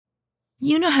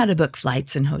You know how to book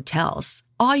flights and hotels.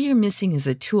 All you're missing is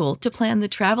a tool to plan the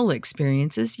travel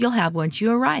experiences you'll have once you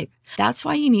arrive. That's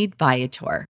why you need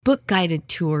Viator. Book guided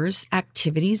tours,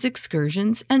 activities,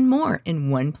 excursions, and more in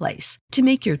one place to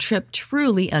make your trip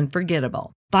truly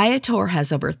unforgettable. Viator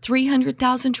has over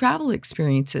 300,000 travel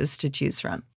experiences to choose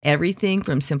from. Everything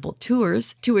from simple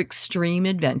tours to extreme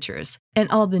adventures and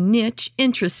all the niche,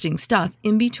 interesting stuff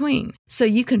in between. So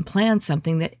you can plan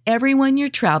something that everyone you're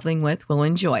traveling with will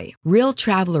enjoy. Real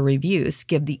traveler reviews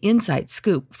give the inside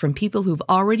scoop from people who've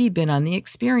already been on the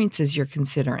experiences you're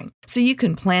considering. So you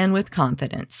can plan with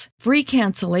confidence. Free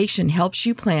cancellation helps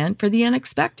you plan for the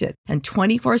unexpected. And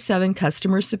 24/7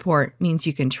 customer support means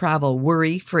you can travel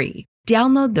worry-free.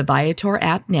 Download the Viator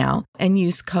app now and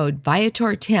use code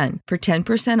Viator10 for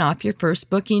 10% off your first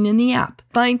booking in the app.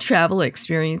 Find travel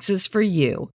experiences for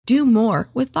you. Do more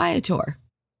with Viator.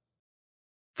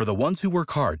 For the ones who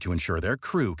work hard to ensure their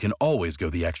crew can always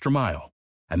go the extra mile,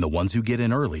 and the ones who get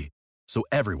in early so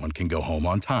everyone can go home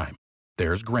on time,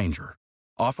 there's Grainger,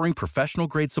 offering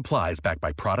professional-grade supplies backed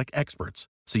by product experts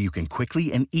so you can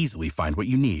quickly and easily find what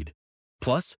you need.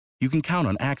 Plus, you can count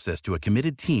on access to a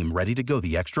committed team ready to go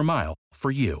the extra mile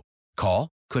for you. Call,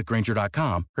 click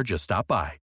Grainger.com, or just stop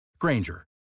by. Grainger,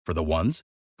 for the ones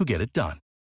who get it done.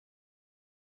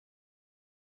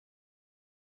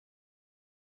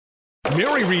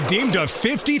 Mary redeemed a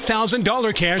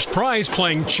 $50,000 cash prize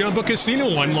playing Chumba Casino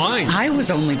online. I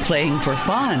was only playing for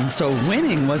fun, so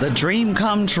winning was a dream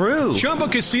come true. Chumba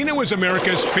Casino is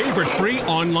America's favorite free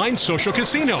online social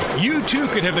casino. You, too,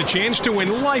 could have the chance to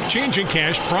win life-changing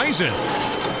cash prizes.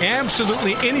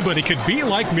 Absolutely anybody could be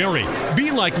like Mary.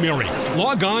 Be like Mary.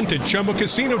 Log on to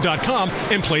ChumbaCasino.com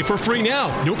and play for free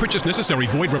now. No purchase necessary.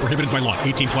 Void where prohibited by law.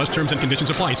 18 plus terms and conditions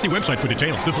apply. See website for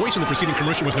details. The voice in the preceding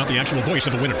commercial was not the actual voice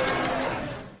of the winner.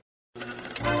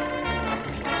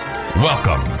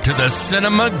 Welcome to the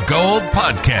Cinema Gold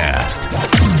Podcast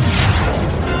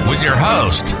with your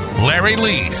host, Larry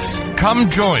Leese. Come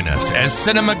join us as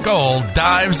Cinema Gold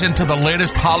dives into the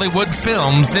latest Hollywood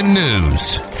films and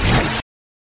news.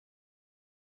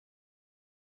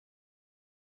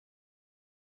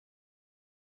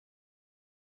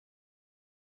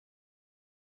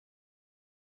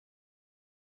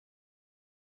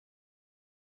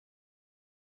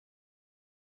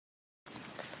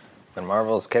 When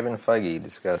Marvel's Kevin Feige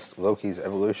discussed Loki's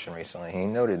evolution recently, he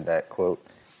noted that, quote,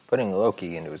 putting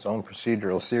Loki into his own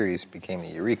procedural series became a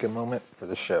eureka moment for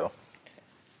the show.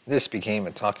 This became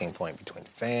a talking point between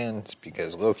fans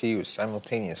because Loki was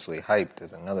simultaneously hyped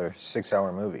as another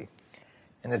 6-hour movie,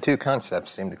 and the two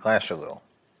concepts seemed to clash a little.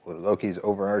 Would Loki's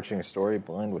overarching story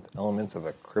blend with elements of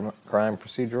a crime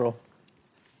procedural?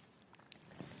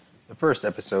 The first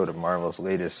episode of Marvel's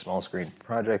latest small-screen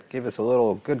project gave us a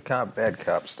little good cop, bad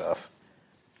cop stuff,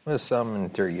 with some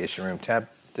interrogation room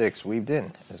tactics weaved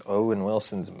in, as Owen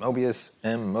Wilson's Mobius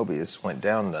M. Mobius went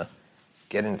down the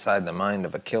get inside the mind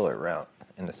of a killer route.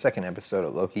 And the second episode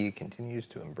of Loki continues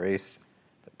to embrace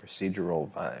the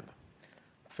procedural vibe.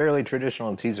 A fairly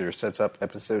traditional teaser sets up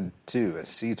episode 2 as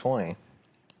C-20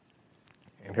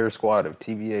 and her squad of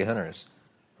TVA hunters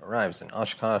arrives in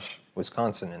Oshkosh,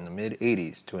 Wisconsin in the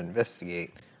mid-'80s to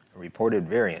investigate a reported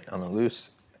variant on the loose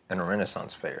at a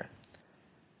Renaissance fair.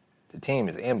 The team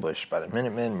is ambushed by the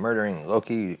Minutemen murdering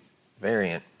Loki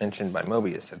variant mentioned by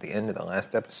Mobius at the end of the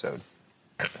last episode.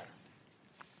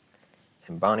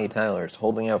 And Bonnie Tyler's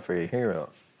Holding Out for Your Hero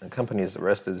accompanies the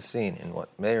rest of the scene in what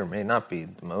may or may not be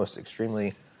the most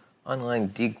extremely online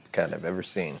deep cut I've ever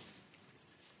seen.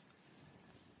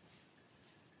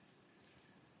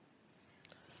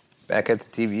 Back at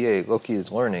the TVA, Loki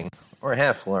is learning, or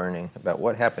half learning, about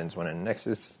what happens when a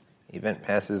Nexus event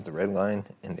passes the red line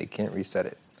and they can't reset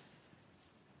it.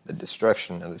 The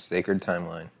destruction of the sacred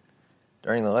timeline.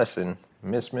 During the lesson,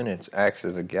 Miss Minutes acts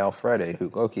as a Gal Friday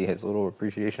who Loki has little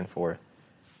appreciation for,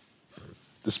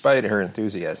 despite her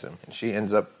enthusiasm, and she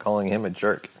ends up calling him a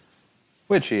jerk,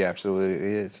 which he absolutely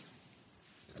is.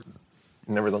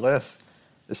 Nevertheless,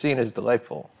 the scene is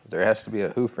delightful. There has to be a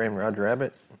Who Framed Roger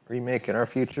Rabbit remake in our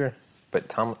future, but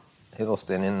Tom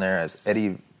Hiddleston in there as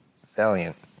Eddie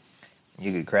Valiant.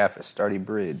 You could craft a sturdy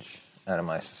bridge out of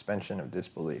my suspension of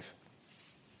disbelief.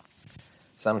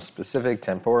 Some specific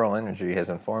temporal energy has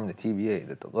informed the TVA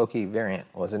that the Loki variant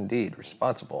was indeed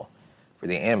responsible for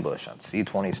the ambush on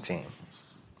C-20's team.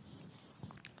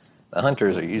 The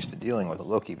hunters are used to dealing with the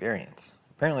Loki variants.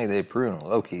 Apparently they prune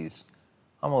Loki's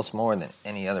almost more than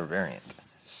any other variant.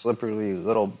 Slippery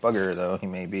little bugger though he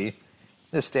may be,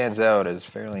 this stands out as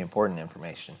fairly important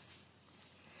information.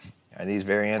 Are these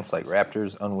variants like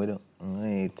raptors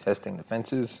unwittingly testing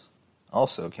defenses?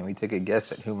 Also, can we take a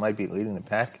guess at who might be leading the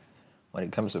pack? when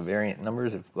it comes to variant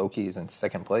numbers if Loki is in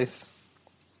second place?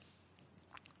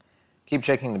 Keep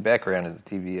checking the background of the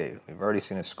TVA. We've already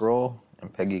seen a Skrull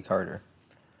and Peggy Carter.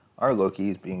 Our Loki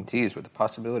is being teased with the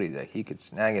possibility that he could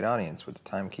snag an audience with the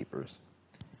Timekeepers.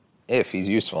 If he's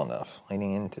useful enough,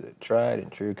 leaning into the tried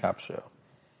and true cop show.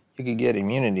 You could get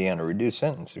immunity on a reduced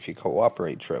sentence if you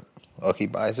cooperate trope. Loki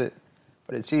buys it,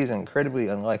 but it seems incredibly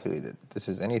unlikely that this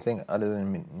is anything other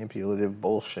than manipulative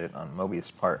bullshit on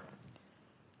Mobius' part.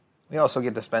 We also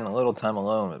get to spend a little time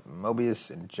alone with Mobius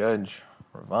and Judge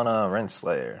Ravonna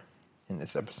Renslayer in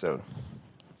this episode.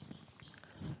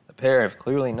 The pair have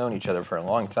clearly known each other for a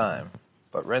long time,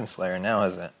 but Renslayer now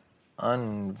has an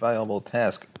unviable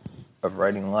task of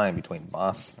writing line between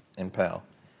boss and pal.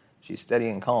 She's steady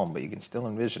and calm, but you can still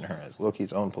envision her as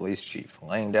Loki's own police chief,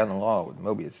 laying down the law with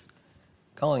Mobius,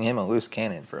 calling him a loose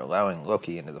cannon for allowing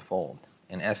Loki into the fold,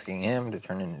 and asking him to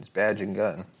turn in his badge and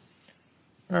gun,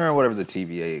 or whatever the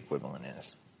TVA equivalent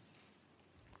is.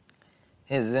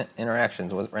 His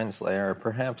interactions with Renslayer are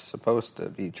perhaps supposed to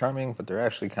be charming, but they're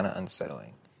actually kind of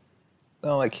unsettling,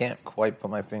 though I can't quite put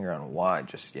my finger on why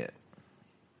just yet.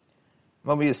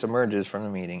 Mobius emerges from the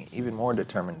meeting even more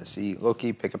determined to see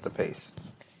Loki pick up the pace.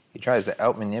 He tries to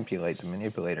out-manipulate the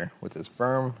manipulator with his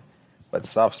firm but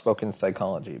soft-spoken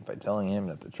psychology by telling him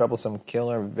that the troublesome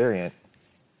killer variant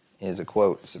is a,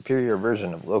 quote, superior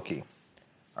version of Loki.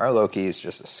 Our Loki is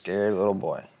just a scared little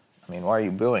boy. I mean, why are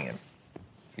you booing him?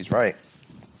 He's right.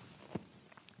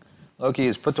 Loki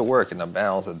is put to work in the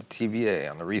bowels of the TVA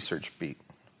on the research beat,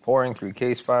 pouring through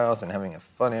case files and having a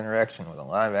fun interaction with a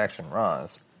live-action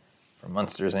Roz from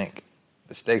Monsters, Inc.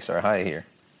 The stakes are high here.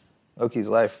 Loki's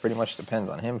life pretty much depends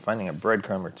on him finding a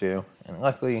breadcrumb or two, and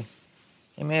luckily,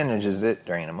 he manages it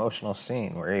during an emotional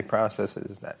scene where he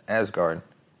processes that Asgard,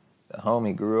 the home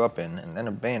he grew up in and then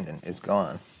abandoned, is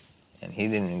gone, and he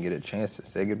didn't even get a chance to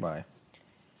say goodbye.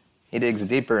 He digs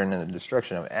deeper into the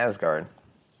destruction of Asgard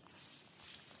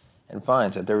and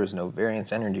finds that there was no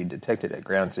variance energy detected at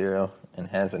Ground Zero and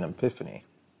has an epiphany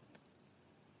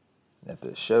that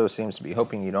the show seems to be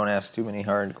hoping you don't ask too many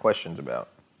hard questions about.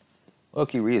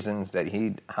 Loki reasons that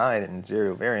he'd hide in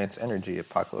zero variance energy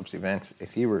apocalypse events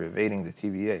if he were evading the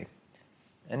TVA,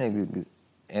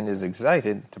 and is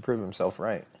excited to prove himself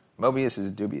right. Mobius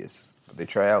is dubious, but they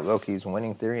try out Loki's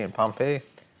winning theory in Pompeii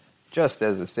just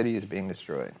as the city is being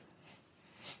destroyed.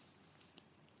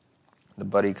 The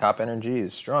buddy cop energy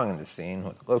is strong in this scene,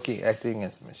 with Loki acting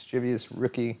as the mischievous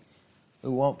rookie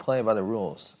who won't play by the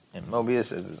rules, and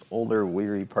Mobius as his older,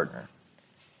 weary partner.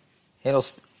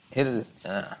 Hiddleston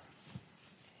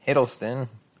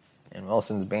and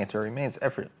Wilson's banter remains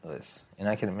effortless, and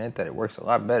I can admit that it works a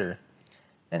lot better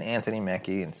than Anthony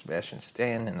Mackie and Sebastian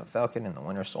Stan in The Falcon and the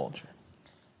Winter Soldier.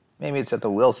 Maybe it's that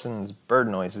the Wilson's bird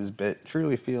noises bit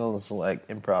truly feels like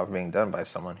improv being done by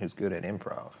someone who's good at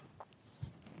improv.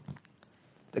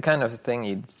 The kind of thing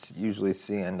you'd usually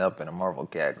see end up in a Marvel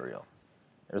gag reel.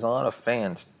 There's a lot of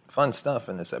fun stuff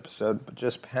in this episode, but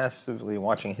just passively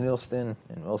watching Hiddleston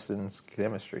and Wilson's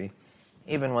chemistry,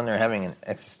 even when they're having an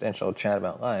existential chat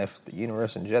about life, the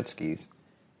universe, and jet skis,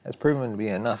 has proven to be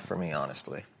enough for me,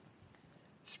 honestly.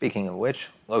 Speaking of which,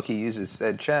 Loki uses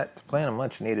said chat to plant a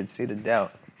much-needed seed of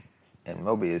doubt in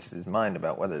Mobius' mind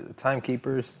about whether the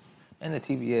Timekeepers and the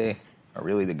TVA are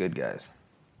really the good guys.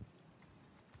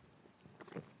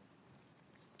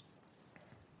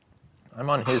 I'm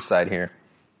on his side here.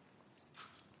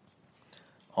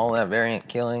 All that variant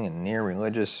killing and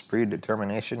near-religious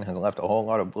predetermination has left a whole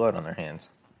lot of blood on their hands.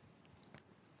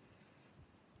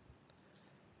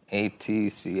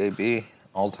 ATCAB,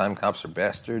 all-time cops are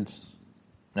bastards.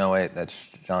 No, wait, that's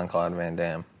Jean-Claude Van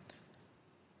Damme.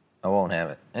 I won't have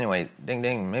it. Anyway, ding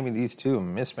ding, maybe these two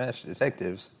mismatched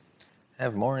detectives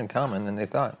have more in common than they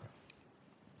thought.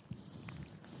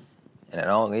 And it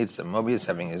all leads to Mobius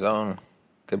having his own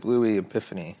kablooey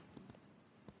epiphany.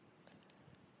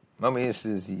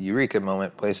 Mobius' eureka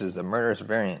moment places the murderous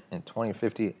variant in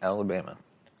 2050 Alabama.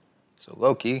 So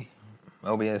Loki,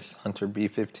 Mobius, Hunter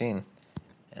B-15,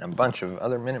 and a bunch of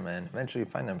other Minutemen eventually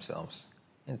find themselves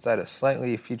inside a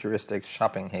slightly futuristic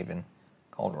shopping haven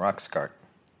called Roxcart.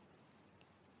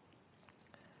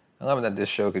 I love that this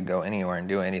show could go anywhere and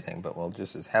do anything, but will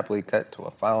just as happily cut to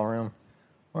a file room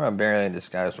or a barely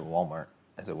disguised Walmart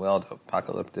as it will to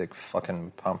apocalyptic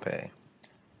fucking Pompeii.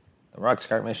 The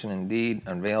Roxcart mission indeed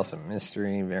unveils a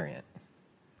mystery variant.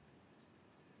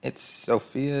 It's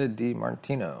Sophia Di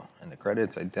Martino, and the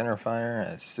credits identify her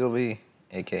as Sylvie,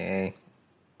 a.k.a.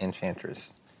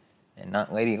 Enchantress, and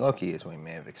not Lady Loki as we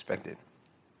may have expected.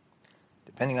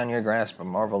 Depending on your grasp of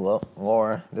Marvel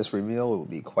lore, this reveal will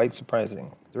be quite surprising,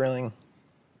 thrilling,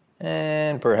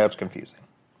 and perhaps confusing.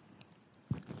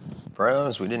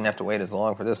 Pros, we didn't have to wait as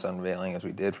long for this unveiling as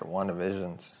we did for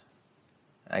WandaVision's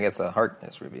Agatha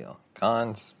Harkness reveal.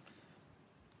 Cons,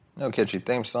 no catchy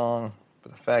theme song,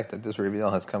 but the fact that this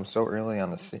reveal has come so early in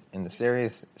the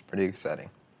series is pretty exciting.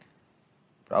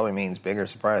 Probably means bigger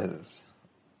surprises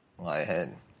lie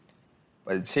ahead.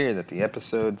 But it's here that the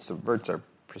episode subverts our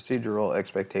procedural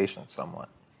expectations somewhat.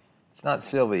 It's not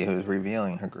Sylvie who is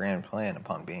revealing her grand plan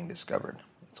upon being discovered.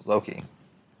 It's Loki.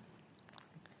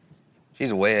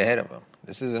 She's way ahead of him.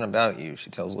 This isn't about you, she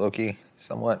tells Loki,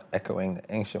 somewhat echoing the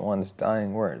Ancient One's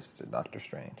dying words to Doctor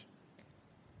Strange.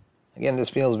 Again, this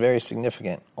feels very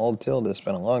significant. Old Tilda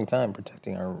spent a long time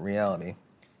protecting our reality,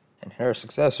 and her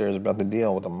successor is about to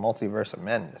deal with a multiverse of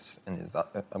madness in his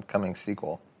upcoming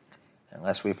sequel.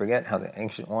 Unless we forget how the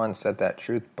Ancient One set that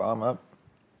truth bomb up.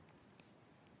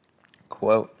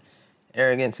 Quote,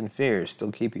 arrogance and fear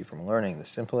still keep you from learning the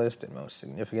simplest and most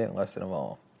significant lesson of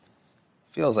all.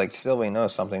 Feels like Sylvie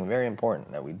knows something very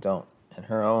important that we don't, and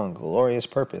her own glorious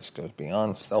purpose goes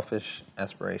beyond selfish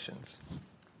aspirations.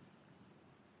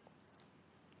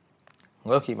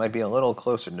 Loki might be a little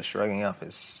closer to shrugging off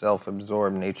his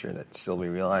self-absorbed nature that Sylvie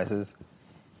realizes.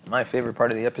 My favorite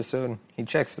part of the episode, he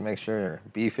checks to make sure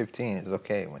B-15 is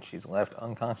okay when she's left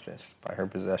unconscious by her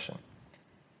possession.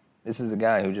 This is the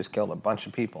guy who just killed a bunch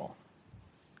of people.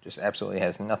 Just absolutely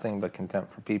has nothing but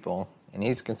contempt for people, and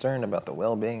he's concerned about the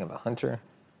well-being of a hunter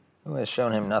who has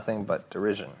shown him nothing but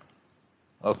derision.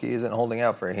 Loki isn't holding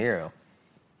out for a hero.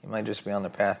 He might just be on the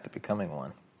path to becoming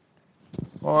one.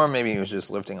 Or maybe he was just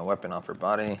lifting a weapon off her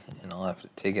body, and I'll have to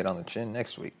take it on the chin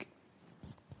next week.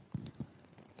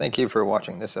 Thank you for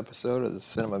watching this episode of the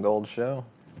Cinema Gold Show.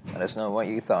 Let us know what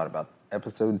you thought about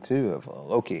episode 2 of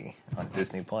Loki on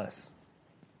Disney+.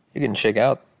 You can check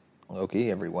out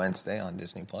Loki every Wednesday on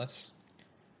Disney+.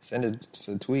 Send us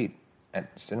a tweet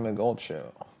at Cinema Gold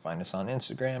Show. Find us on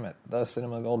Instagram at The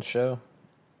Cinema Gold Show.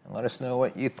 And let us know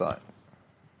what you thought.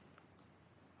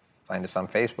 Find us on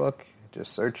Facebook.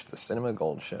 Just search The Cinema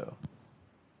Gold Show.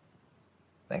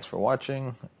 Thanks for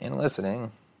watching and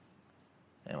listening.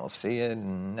 And we'll see you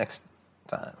next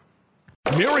time.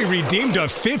 Mary redeemed a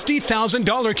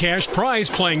 $50,000 cash prize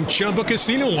playing Chumba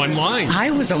Casino online.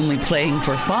 I was only playing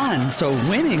for fun, so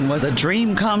winning was a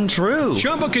dream come true.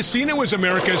 Chumba Casino is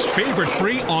America's favorite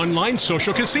free online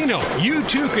social casino. You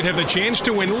too could have the chance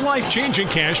to win life-changing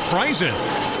cash prizes.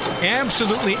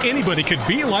 Absolutely anybody could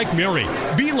be like Mary.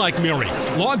 Be like Mary.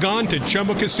 Log on to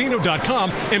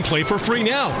ChumbaCasino.com and play for free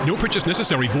now. No purchase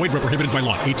necessary. Void where prohibited by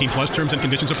law. 18 plus terms and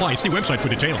conditions apply. See website for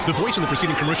details. The voice in the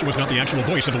preceding commercial was not the actual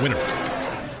voice of the winner.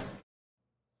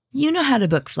 You know how to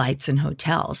book flights and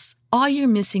hotels. All you're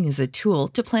missing is a tool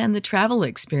to plan the travel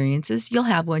experiences you'll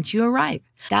have once you arrive.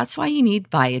 That's why you need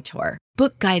Viator.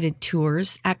 Book guided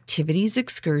tours, activities,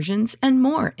 excursions, and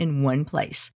more in one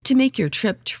place to make your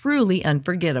trip truly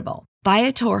unforgettable.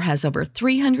 Viator has over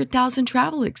 300,000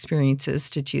 travel experiences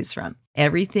to choose from.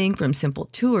 Everything from simple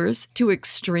tours to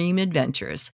extreme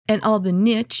adventures and all the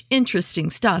niche, interesting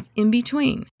stuff in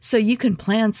between. So you can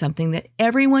plan something that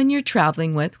everyone you're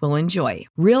traveling with will enjoy.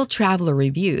 Real traveler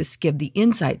reviews give the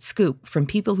inside scoop from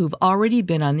people who've already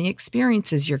been on the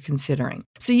experiences you're considering.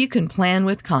 So you can plan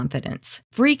with confidence.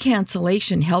 Free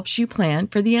cancellation helps you plan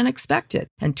for the unexpected.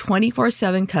 And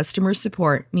 24/7 customer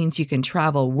support means you can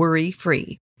travel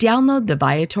worry-free. Download the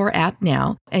Viator app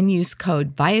now and use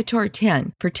code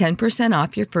Viator10 for 10%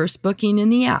 off your first booking in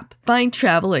the app. Find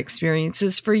travel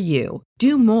experiences for you.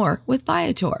 Do more with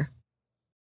Viator.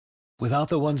 Without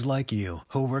the ones like you,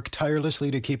 who work tirelessly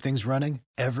to keep things running,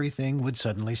 everything would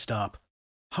suddenly stop.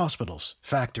 Hospitals,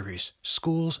 factories,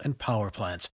 schools, and power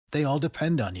plants, they all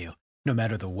depend on you. No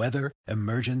matter the weather,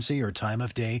 emergency, or time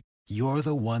of day, you're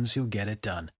the ones who get it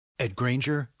done. At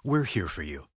Grainger, we're here for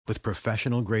you. With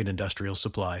professional-grade industrial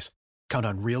supplies, count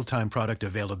on real-time product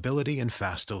availability and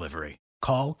fast delivery.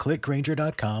 Call, click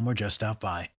Grainger.com, or just stop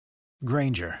by.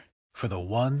 Grainger, for the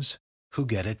ones who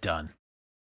get it done.